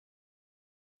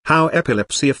How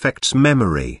epilepsy affects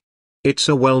memory. It's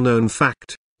a well-known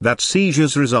fact that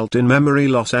seizures result in memory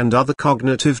loss and other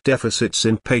cognitive deficits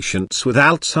in patients with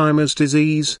Alzheimer's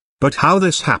disease, but how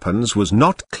this happens was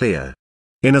not clear.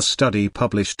 In a study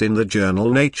published in the journal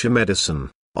Nature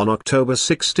Medicine, on October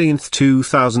 16,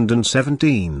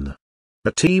 2017,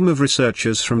 a team of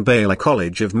researchers from Baylor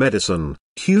College of Medicine,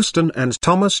 Houston and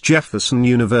Thomas Jefferson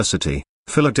University,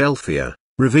 Philadelphia,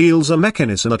 reveals a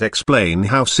mechanism that explains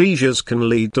how seizures can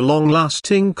lead to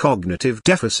long-lasting cognitive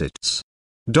deficits.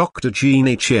 Dr.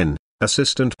 Jeannie Chin,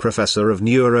 Assistant Professor of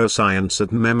Neuroscience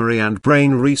at Memory and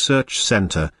Brain Research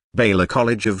Center, Baylor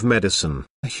College of Medicine,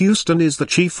 Houston, is the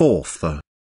chief author.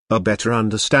 A better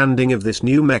understanding of this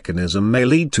new mechanism may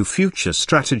lead to future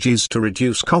strategies to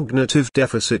reduce cognitive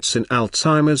deficits in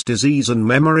Alzheimer's disease and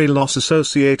memory loss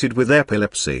associated with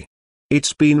epilepsy.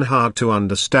 It's been hard to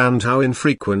understand how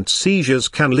infrequent seizures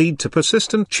can lead to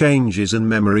persistent changes in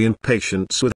memory in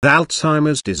patients with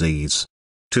Alzheimer's disease.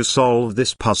 To solve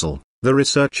this puzzle, the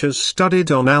researchers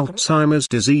studied on Alzheimer's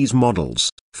disease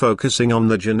models, focusing on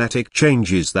the genetic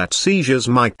changes that seizures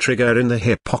might trigger in the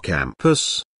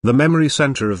hippocampus, the memory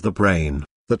center of the brain,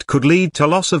 that could lead to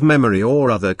loss of memory or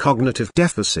other cognitive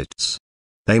deficits.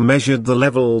 They measured the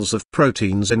levels of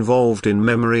proteins involved in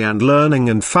memory and learning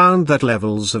and found that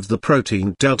levels of the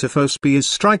protein deltaFosB is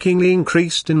strikingly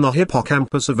increased in the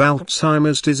hippocampus of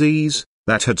Alzheimer's disease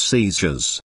that had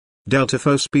seizures.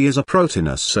 deltaFosB is a protein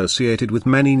associated with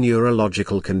many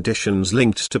neurological conditions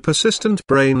linked to persistent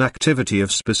brain activity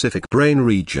of specific brain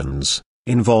regions,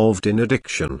 involved in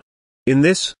addiction. In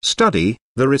this study,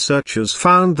 the researchers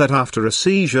found that after a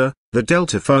seizure, the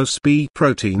deltaFosB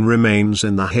protein remains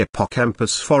in the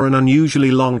hippocampus for an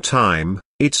unusually long time.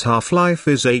 Its half-life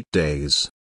is 8 days.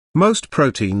 Most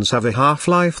proteins have a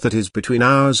half-life that is between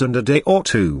hours and a day or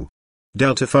two.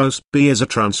 deltaFosB is a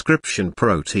transcription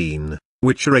protein,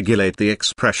 which regulate the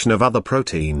expression of other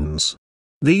proteins.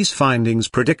 These findings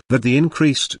predict that the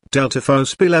increased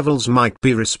deltaFosB levels might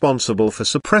be responsible for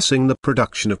suppressing the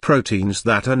production of proteins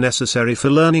that are necessary for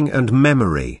learning and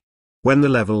memory. When the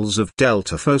levels of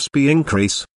deltaFosB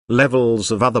increase, levels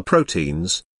of other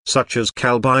proteins, such as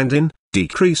calbindin,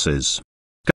 decreases.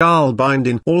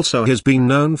 Calbindin also has been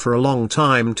known for a long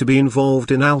time to be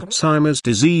involved in Alzheimer's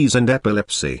disease and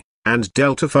epilepsy, and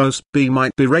deltaFosB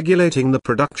might be regulating the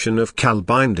production of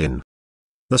calbindin.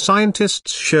 The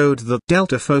scientists showed that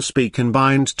deltaFosB can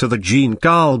bind to the gene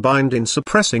calbindin,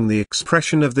 suppressing the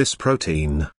expression of this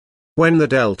protein. When the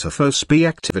deltaFosB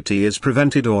activity is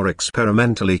prevented or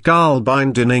experimentally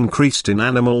calbindin increased in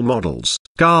animal models,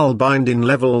 calbindin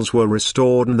levels were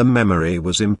restored and the memory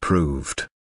was improved.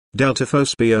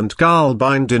 deltaFosB and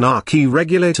calbindin are key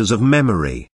regulators of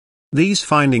memory. These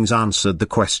findings answered the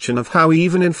question of how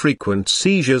even infrequent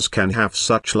seizures can have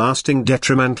such lasting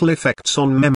detrimental effects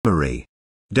on memory.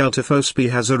 deltaFosB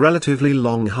has a relatively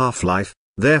long half-life,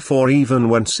 therefore even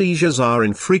when seizures are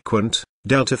infrequent,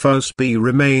 deltaFosB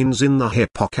remains in the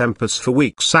hippocampus for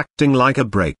weeks, acting like a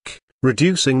brake,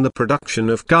 reducing the production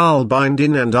of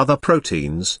calbindin and other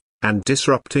proteins, and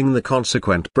disrupting the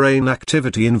consequent brain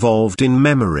activity involved in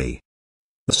memory.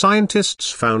 The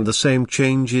scientists found the same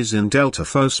changes in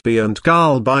deltaFosB and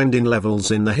calbindin levels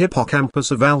in the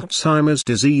hippocampus of Alzheimer's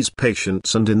disease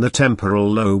patients and in the temporal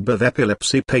lobe of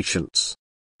epilepsy patients.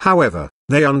 However,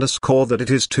 they underscore that it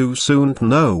is too soon to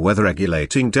know whether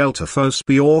regulating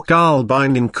deltaFosB or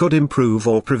calbindin could improve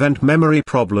or prevent memory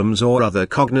problems or other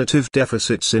cognitive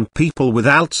deficits in people with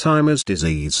Alzheimer's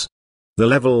disease. The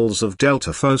levels of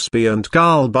deltaFosB and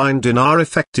calbindin are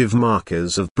effective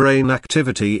markers of brain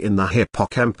activity in the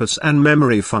hippocampus and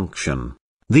memory function.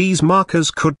 These markers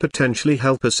could potentially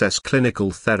help assess clinical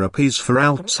therapies for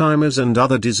Alzheimer's and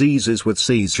other diseases with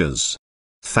seizures.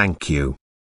 Thank you.